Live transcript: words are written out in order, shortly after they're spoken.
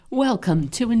Welcome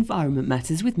to Environment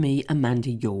Matters with me, Amanda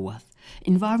Yorworth.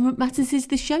 Environment Matters is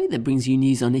the show that brings you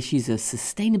news on issues of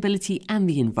sustainability and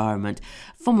the environment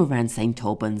from around St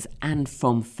Albans and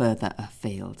from further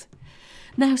afield.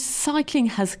 Now, cycling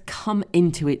has come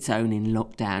into its own in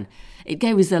lockdown. It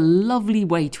gave us a lovely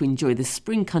way to enjoy the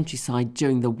spring countryside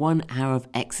during the 1 hour of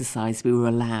exercise we were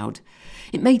allowed.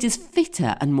 It made us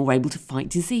fitter and more able to fight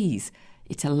disease.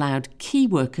 It allowed key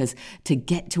workers to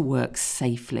get to work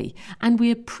safely, and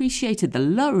we appreciated the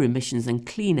lower emissions and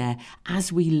clean air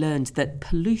as we learned that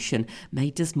pollution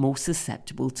made us more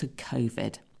susceptible to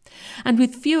COVID. And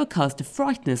with fewer cars to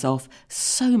frighten us off,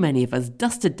 so many of us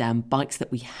dusted down bikes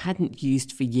that we hadn't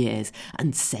used for years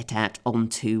and set out on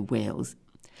two wheels.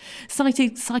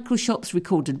 Cycle shops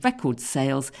recorded record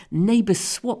sales, neighbours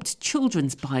swapped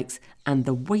children's bikes, and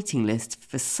the waiting list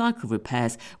for cycle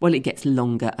repairs, well, it gets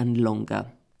longer and longer.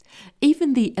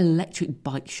 Even the electric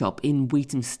bike shop in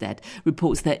Wheatonstead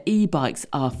reports that e-bikes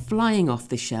are flying off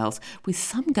the shelves, with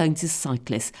some going to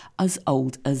cyclists as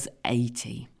old as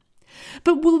 80.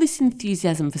 But will this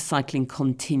enthusiasm for cycling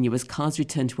continue as cars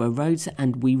return to our roads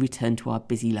and we return to our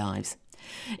busy lives?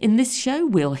 In this show,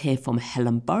 we'll hear from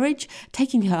Helen Burridge,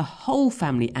 taking her whole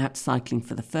family out cycling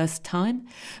for the first time,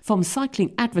 from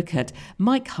cycling advocate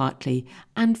Mike Hartley,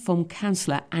 and from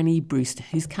Cllr Annie Brewster,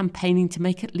 who's campaigning to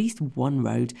make at least one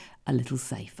road a little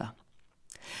safer.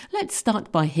 Let's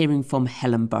start by hearing from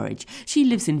Helen Burridge. She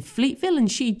lives in Fleetville and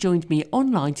she joined me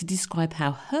online to describe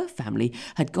how her family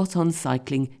had got on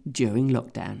cycling during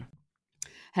lockdown.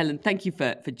 Helen, thank you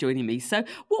for joining me. So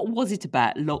what was it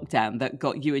about lockdown that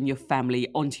got you and your family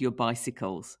onto your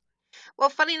bicycles? Well,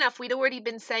 funny enough, we'd already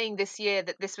been saying this year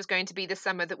that this was going to be the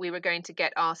summer that we were going to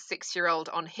get our 6-year-old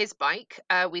on his bike.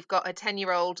 We've got a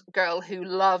 10-year-old girl who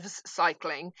loves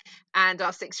cycling, and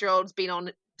our 6-year-old's been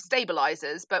on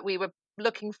stabilizers, but we were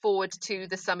looking forward to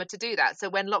the summer to do that. So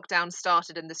when lockdown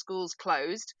started and the schools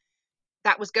closed,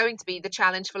 that was going to be the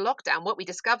challenge for lockdown. What we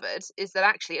discovered is that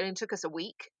actually it only took us a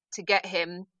week to get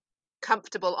him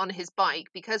comfortable on his bike.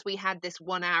 Because we had this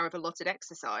 1 hour of allotted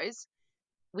exercise,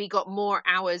 we got more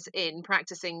hours in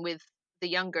practicing with the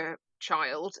younger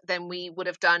child than we would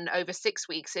have done over 6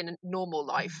 weeks in normal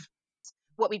life.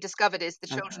 What we discovered is the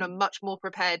children are much more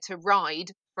prepared to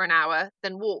ride for an hour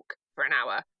than walk for an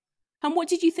hour. And what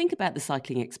did you think about the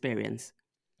cycling experience?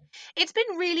 It's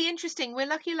been really interesting. We're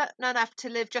lucky enough to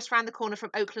live just around the corner from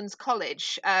Oakland's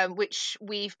College, which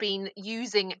we've been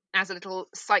using as a little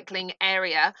cycling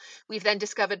area. We've then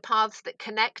discovered paths that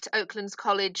connect Oakland's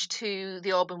College to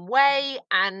the Auburn Way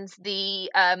and the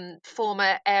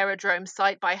former aerodrome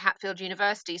site by Hatfield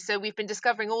University. So we've been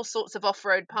discovering all sorts of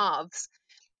off-road paths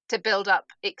to build up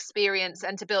experience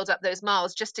and to build up those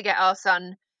miles just to get our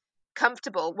son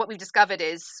comfortable. What we've discovered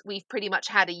is we've pretty much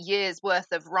had a year's worth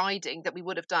of riding that we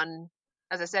would have done,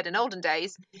 as I said, in olden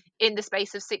days, in the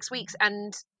space of 6 weeks.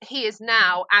 And he is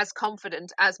now as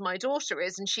confident as my daughter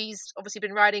is, and she's obviously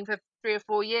been riding for 3 or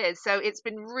 4 years. So it's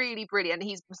been really brilliant.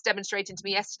 He was demonstrating to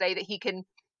me yesterday that he can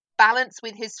balance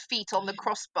with his feet on the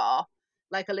crossbar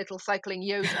like a little cycling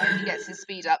Yoda, and he gets his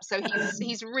speed up. So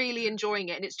he's really enjoying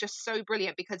it, and it's just so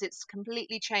brilliant because it's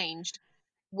completely changed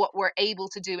what we're able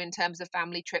to do in terms of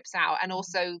family trips out. And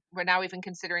also we're now even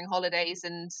considering holidays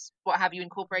and what have you,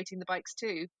 incorporating the bikes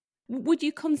too. Would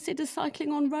you consider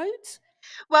cycling on roads?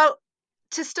 Well,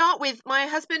 to start with, my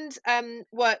husband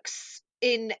works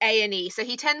in A&E, so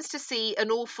he tends to see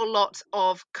an awful lot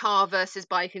of car versus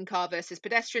bike and car versus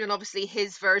pedestrian, and obviously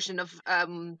his version of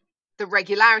the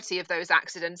regularity of those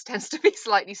accidents tends to be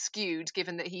slightly skewed,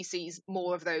 given that he sees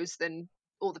more of those than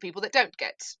all the people that don't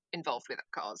get involved with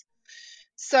cars.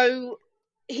 So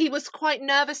he was quite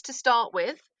nervous to start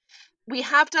with. We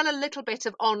have done a little bit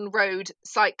of on-road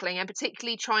cycling, and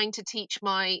particularly trying to teach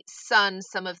my son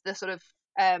some of the sort of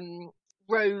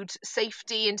road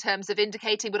safety in terms of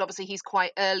indicating, but obviously he's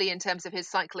quite early in terms of his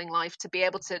cycling life to be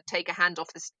able to take a hand off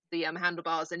the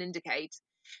handlebars and indicate.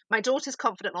 My daughter's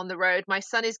confident on the road. My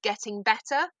son is getting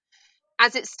better.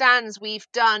 As it stands, we've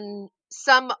done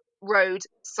some road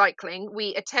cycling.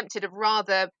 We attempted a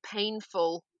rather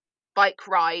painful bike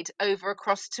ride over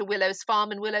across to Willow's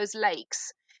Farm and Willow's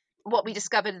Lakes. What we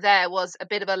discovered there was a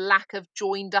bit of a lack of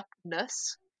joined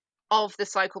upness of the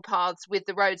cycle paths with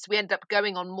the roads. We ended up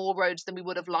going on more roads than we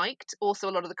would have liked. Also,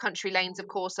 a lot of the country lanes, of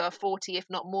course, are 40, if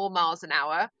not more, miles an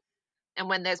hour. And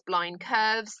when there's blind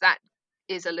curves, that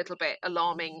is a little bit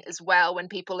alarming as well, when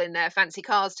people in their fancy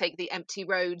cars take the empty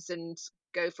roads and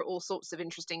go for all sorts of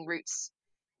interesting routes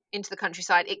into the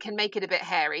countryside. It can make it a bit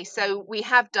hairy. So we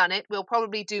have done it. We'll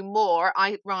probably do more.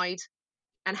 I ride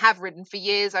and have ridden for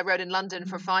years. I rode in London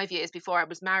for 5 years before I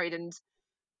was married, and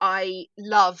I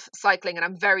love cycling, and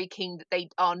I'm very keen that they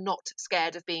are not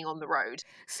scared of being on the road.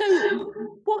 So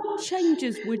what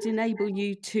changes would enable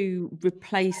you to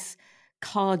replace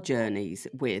car journeys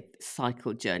with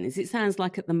cycle journeys? It sounds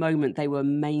like at the moment they were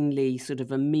mainly sort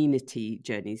of amenity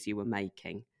journeys you were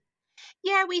making.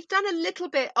 Yeah, we've done a little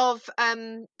bit of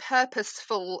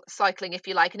purposeful cycling, if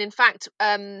you like. And in fact,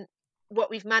 what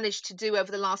we've managed to do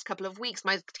over the last couple of weeks,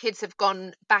 my kids have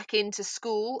gone back into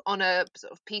school on a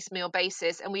sort of piecemeal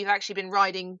basis, and we've actually been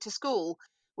riding to school,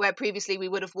 where previously we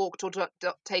would have walked or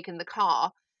taken the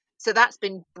car. So that's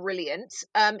been brilliant.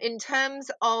 In terms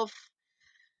of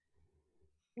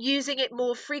using it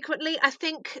more frequently, I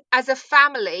think as a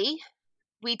family,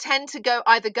 we tend to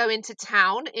go into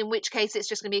town, in which case it's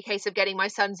just going to be a case of getting my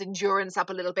son's endurance up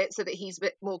a little bit so that he's a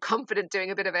bit more confident doing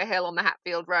a bit of a hill on the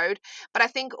Hatfield Road. But I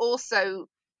think also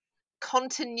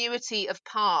continuity of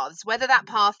paths, whether that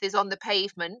path is on the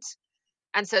pavement,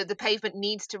 and so the pavement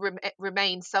needs to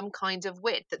remain some kind of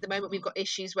width. At the moment, we've got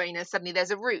issues where, suddenly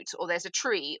there's a root or there's a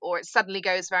tree, or it suddenly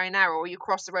goes very narrow, or you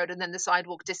cross the road and then the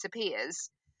sidewalk disappears.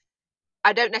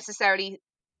 I don't necessarily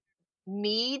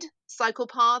need cycle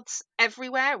paths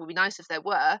everywhere. It would be nice if there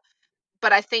were,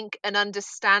 but I think an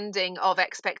understanding of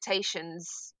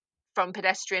expectations from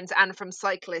pedestrians and from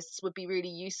cyclists would be really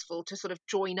useful to sort of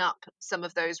join up some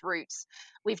of those routes.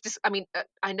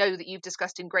 I know that you've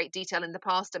discussed in great detail in the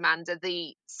past, Amanda,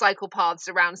 the cycle paths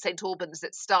around St Albans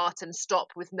that start and stop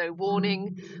with no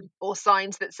warning, or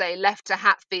signs that say left to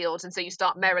Hatfield, and so you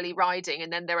start merrily riding,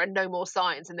 and then there are no more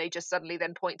signs, and they just suddenly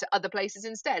then point to other places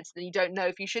instead, so then you don't know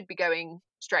if you should be going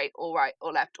straight or right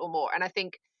or left or more. And I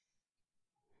think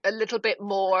a little bit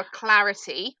more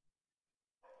clarity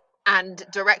and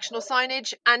directional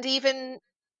signage, and even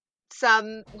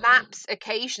some maps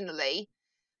occasionally.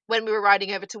 When we were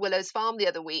riding over to Willow's Farm the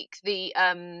other week, we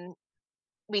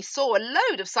saw a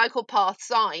load of cycle path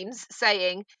signs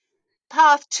saying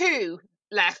path 2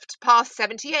 left, past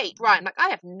 78 right. I'm like, I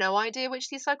have no idea which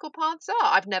these cycle paths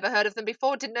are. I've never heard of them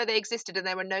before, didn't know they existed, and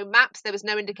there were no maps. There was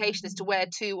no indication as to where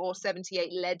 2 or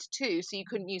 78 led to, so you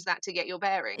couldn't use that to get your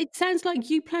bearing. It sounds like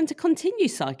you plan to continue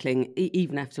cycling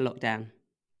even after lockdown.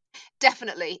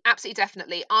 Definitely, absolutely,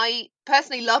 definitely. I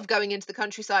personally love going into the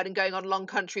countryside and going on long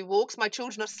country walks. My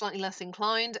children are slightly less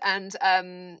inclined, and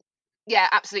yeah,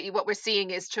 absolutely. What we're seeing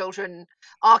is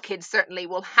our kids certainly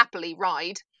will happily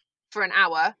ride for an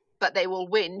hour, but they will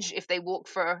whinge if they walk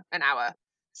for an hour.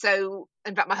 So,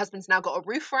 in fact, my husband's now got a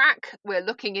roof rack. We're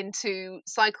looking into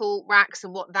cycle racks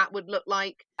and what that would look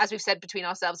like. As we've said between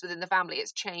ourselves within the family,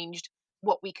 it's changed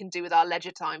what we can do with our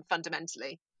leisure time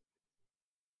fundamentally.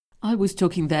 I was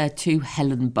talking there to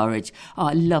Helen Burridge.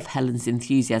 I love Helen's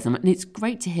enthusiasm, and it's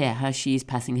great to hear how she is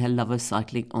passing her love of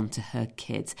cycling on to her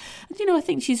kids. And, I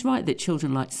think she's right that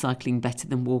children like cycling better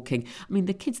than walking. I mean,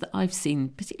 the kids that I've seen,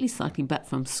 particularly cycling back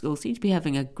from school, seem to be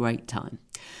having a great time.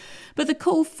 But the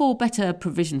call for better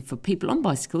provision for people on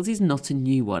bicycles is not a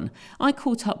new one. I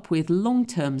caught up with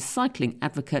long-term cycling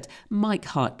advocate Mike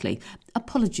Hartley.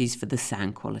 Apologies for the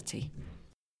sound quality.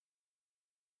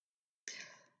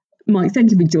 Mike,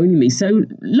 thank you for joining me. So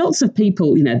lots of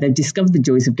people, they've discovered the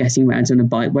joys of getting around on a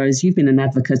bike, whereas you've been an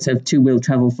advocate of two-wheel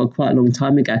travel for quite a long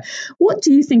time ago. What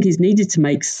do you think is needed to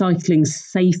make cycling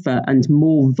safer and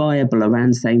more viable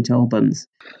around St Albans?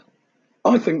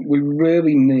 I think we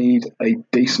really need a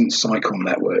decent cycle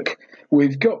network.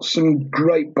 We've got some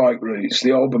great bike routes,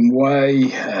 the Alban Way,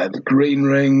 the Green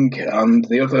Ring, and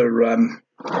the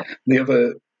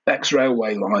other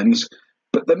ex-railway lines,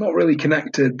 but they're not really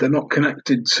connected. They're not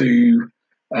connected to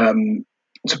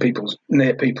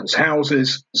people's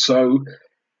houses. So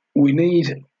we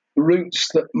need routes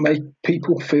that make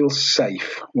people feel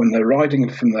safe when they're riding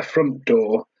from their front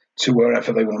door to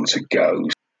wherever they want to go.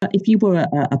 If you were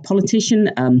a politician,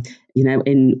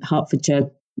 in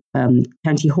Hertfordshire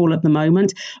County Hall at the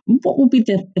moment, what would be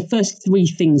the first 3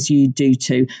 things you do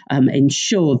to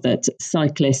ensure that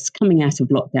cyclists coming out of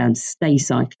lockdown stay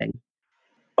cycling?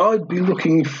 I'd be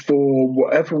looking for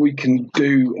whatever we can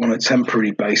do on a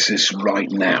temporary basis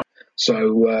right now.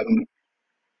 So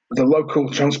the local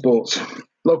transport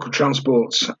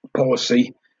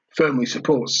policy firmly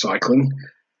supports cycling.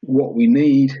 What we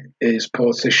need is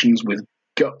politicians with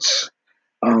guts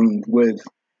and with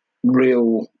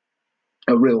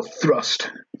a real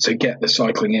thrust to get the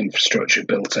cycling infrastructure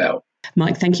built out.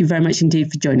 Mike, thank you very much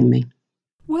indeed for joining me.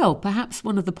 Well, perhaps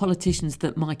one of the politicians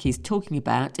that Mike is talking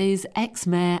about is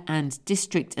ex-mayor and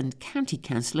district and county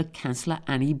councillor, Cllr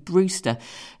Annie Brewster,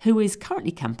 who is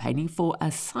currently campaigning for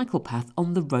a cycle path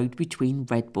on the road between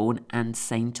Redbourn and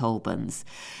St Albans.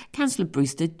 Councillor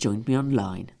Brewster joined me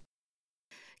online.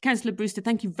 Councillor Brewster,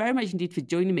 thank you very much indeed for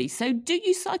joining me. So do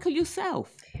you cycle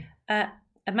yourself?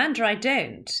 Amanda, I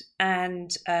don't.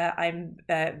 And I'm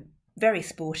very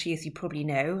sporty, as you probably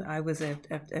know. I was a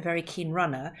very keen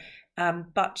runner.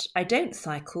 But I don't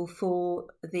cycle for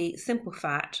the simple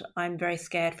fact I'm very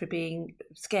scared to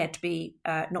be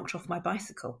knocked off my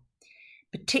bicycle.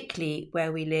 Particularly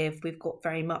where we live, we've got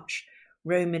very much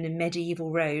Roman and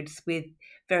medieval roads with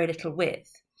very little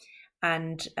width.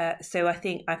 And so I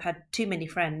think I've had too many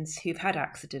friends who've had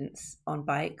accidents on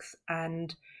bikes,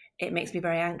 and it makes me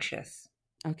very anxious.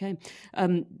 Okay.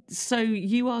 So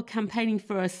you are campaigning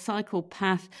for a cycle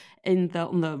path on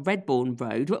the Redbourne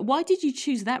Road. Why did you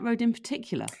choose that road in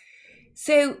particular?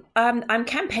 So I'm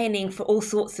campaigning for all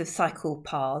sorts of cycle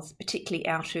paths, particularly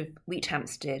out of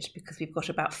Wheathampstead, because we've got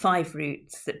about 5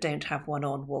 routes that don't have one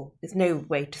on. Well, there's no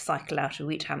way to cycle out of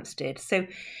Wheathampstead. So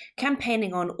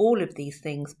campaigning on all of these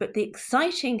things. But the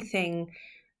exciting thing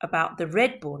about the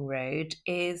Redbourne Road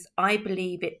is I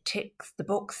believe it ticks the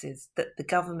boxes that the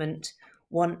government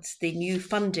wants the new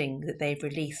funding that they've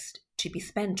released to be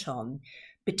spent on,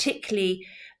 particularly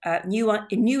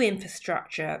new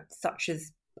infrastructure such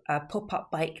as a pop-up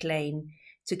bike lane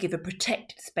to give a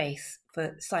protected space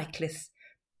for cyclists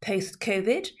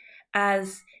post-COVID.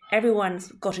 As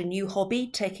everyone's got a new hobby,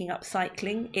 taking up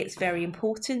cycling, it's very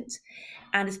important.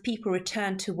 And as people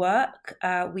return to work,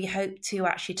 we hope to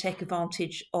actually take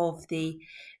advantage of the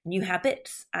new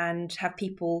habits and have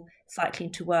people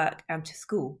cycling to work and to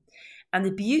school. And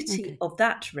the beauty of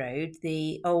that road,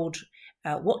 the old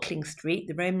Watling Street,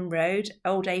 the Roman road,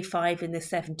 old A5 in the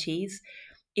 70s,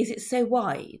 is it's so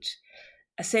wide.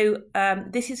 So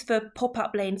this is for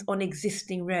pop-up lanes on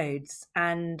existing roads.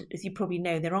 And as you probably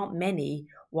know, there aren't many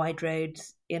wide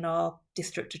roads in our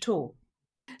district at all.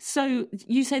 So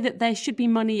you say that there should be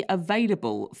money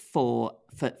available for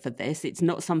this. It's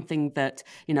not something that,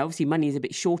 obviously money is a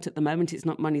bit short at the moment. It's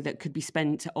not money that could be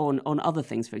spent on other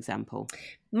things, for example.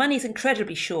 Money is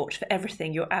incredibly short for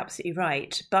everything. You're absolutely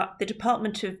right. But the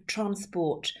Department of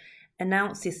Transport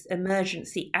announced this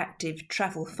emergency active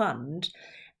travel fund,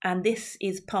 and this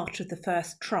is part of the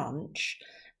first tranche.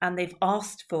 And they've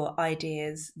asked for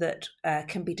ideas that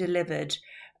can be delivered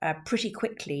pretty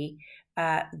quickly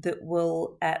that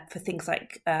will, for things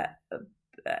like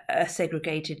a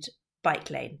segregated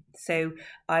bike lane. So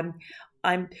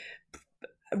I'm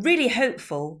really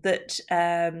hopeful that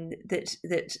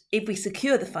that if we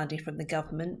secure the funding from the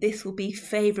government, this will be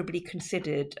favourably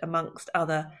considered amongst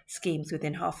other schemes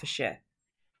within Hertfordshire.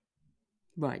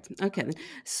 Right. Okay.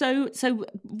 So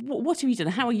what have you done?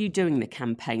 How are you doing the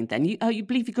campaign then? You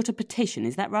believe you've got a petition,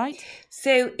 is that right?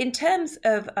 So in terms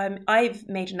of, I've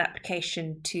made an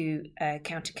application to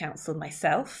County Council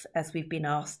myself, as we've been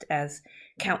asked as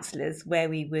councillors, where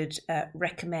we would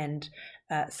recommend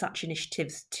such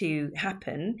initiatives to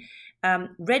happen.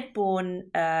 Redbourne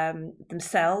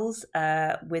themselves,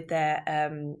 with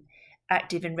their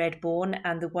Active in Redbourne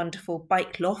and the wonderful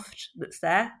bike loft that's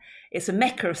there. It's a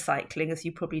mecca of cycling, as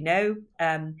you probably know.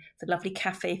 It's a lovely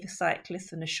cafe for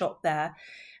cyclists and a shop there.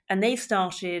 And they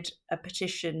started a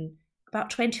petition about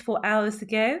 24 hours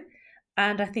ago.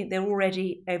 And I think they're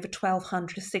already over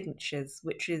 1,200 signatures,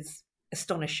 which is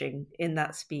astonishing in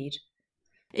that speed.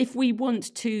 If we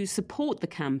want to support the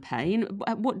campaign,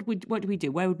 what do we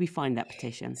do? Where would we find that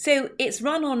petition? So it's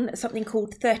run on something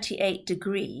called 38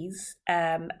 Degrees,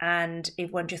 and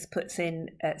if one just puts in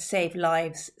Save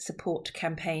Lives Support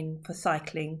Campaign for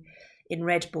Cycling in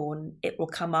Redbourne, it will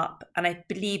come up. And I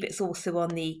believe it's also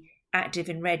on the Active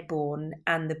in Redbourne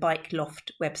and the Bike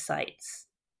Loft websites.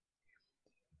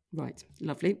 Right,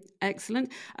 lovely,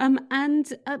 excellent.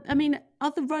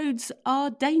 Other roads are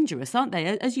dangerous, aren't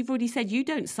they? As you've already said, you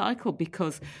don't cycle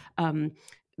because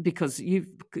you've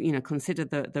considered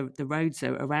the roads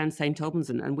around St Albans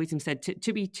and Wheathampstead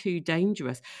to be too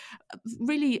dangerous.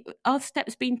 Really, are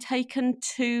steps being taken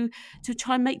to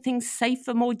try and make things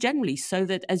safer more generally, so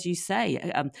that, as you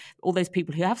say, all those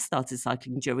people who have started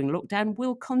cycling during lockdown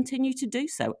will continue to do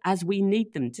so, as we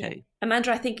need them to? Yeah.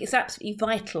 Amanda, I think it's absolutely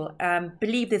vital.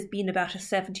 Believe there's been about a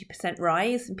 70%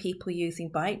 rise in people using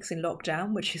bikes in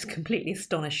lockdown, which is completely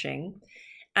astonishing.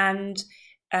 And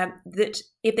that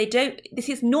if they don't, this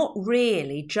is not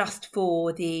really just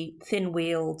for the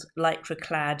thin-wheeled,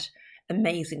 lycra-clad,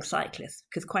 amazing cyclists,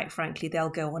 because quite frankly, they'll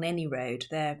go on any road.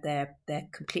 They're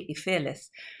completely fearless.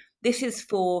 This is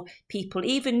for people,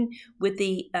 even with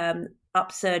the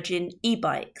upsurge in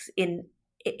e-bikes, in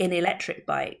electric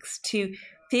bikes, to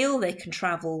feel they can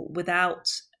travel without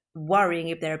worrying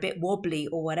if they're a bit wobbly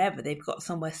or whatever, they've got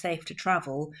somewhere safe to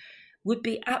travel, would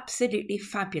be absolutely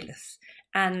fabulous.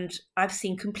 And I've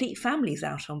seen complete families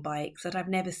out on bikes that I've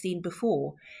never seen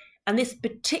before. And this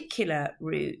particular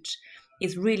route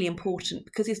is really important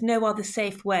because there's no other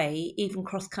safe way, even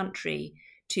cross-country,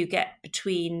 to get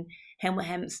between Hemel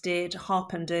Hempstead,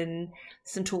 Harpenden,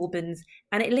 St Albans,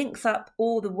 and it links up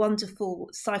all the wonderful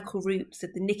cycle routes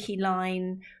of the Nicky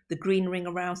Line, the Green Ring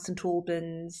around St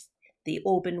Albans, the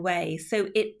Auburn Way. So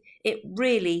it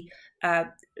really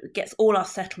gets all our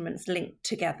settlements linked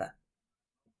together.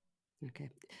 Okay.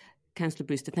 Councillor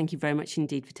Brewster, thank you very much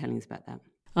indeed for telling us about that.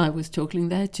 I was talking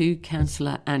there to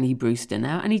Cllr Annie Brewster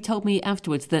now, and he told me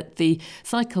afterwards that the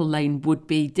cycle lane would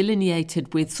be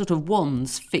delineated with sort of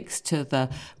wands fixed to the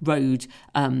road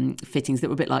fittings that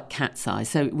were a bit like cat's eyes,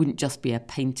 so it wouldn't just be a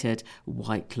painted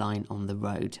white line on the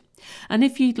road. And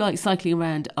if you'd like cycling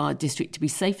around our district to be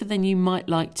safer, then you might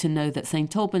like to know that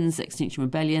St Albans Extinction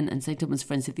Rebellion and St Albans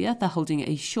Friends of the Earth are holding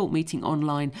a short meeting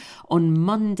online on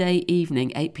Monday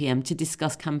evening, 8 p.m, to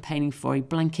discuss campaigning for a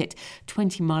blanket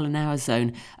 20-mile-an-hour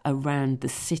zone around the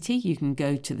city. You can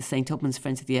go to the St Albans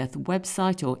Friends of the Earth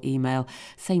website or email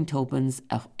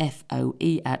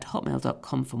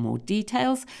stalbansfoe@hotmail.com for more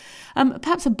details.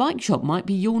 Perhaps a bike shop might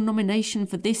be your nomination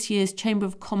for this year's Chamber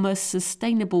of Commerce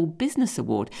Sustainable Business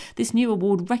Award. This new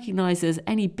award recognises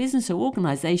any business or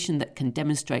organisation that can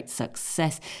demonstrate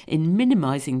success in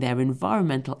minimising their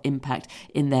environmental impact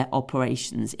in their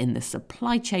operations, in the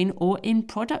supply chain or in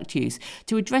product use,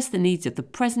 to address the needs of the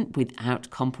present without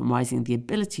compromising the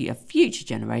ability of future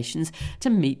generations to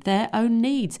meet their own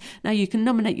needs. Now, you can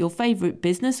nominate your favourite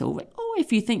business, or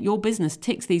if you think your business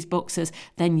ticks these boxes,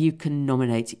 then you can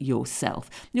nominate yourself.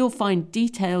 You'll find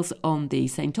details on the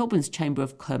St Albans Chamber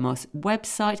of Commerce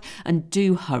website, and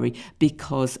do hurry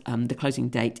because the closing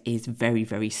date is very,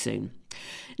 very soon.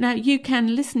 Now, you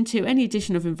can listen to any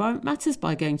edition of Environment Matters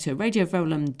by going to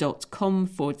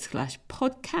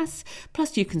radioverulam.com/podcasts.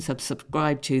 Plus, you can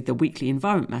subscribe to the weekly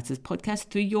Environment Matters podcast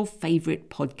through your favourite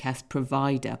podcast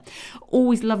provider.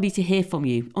 Always lovely to hear from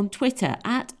you on Twitter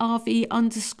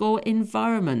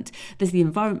 @RV_environment. There's the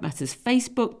Environment Matters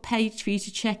Facebook page for you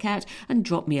to check out, and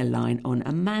drop me a line on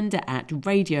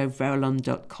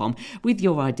amanda@radioverulam.com with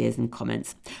your ideas and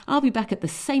comments. I'll be back at the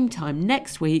same time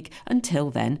next week.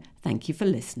 Until then, thank you for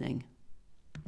listening.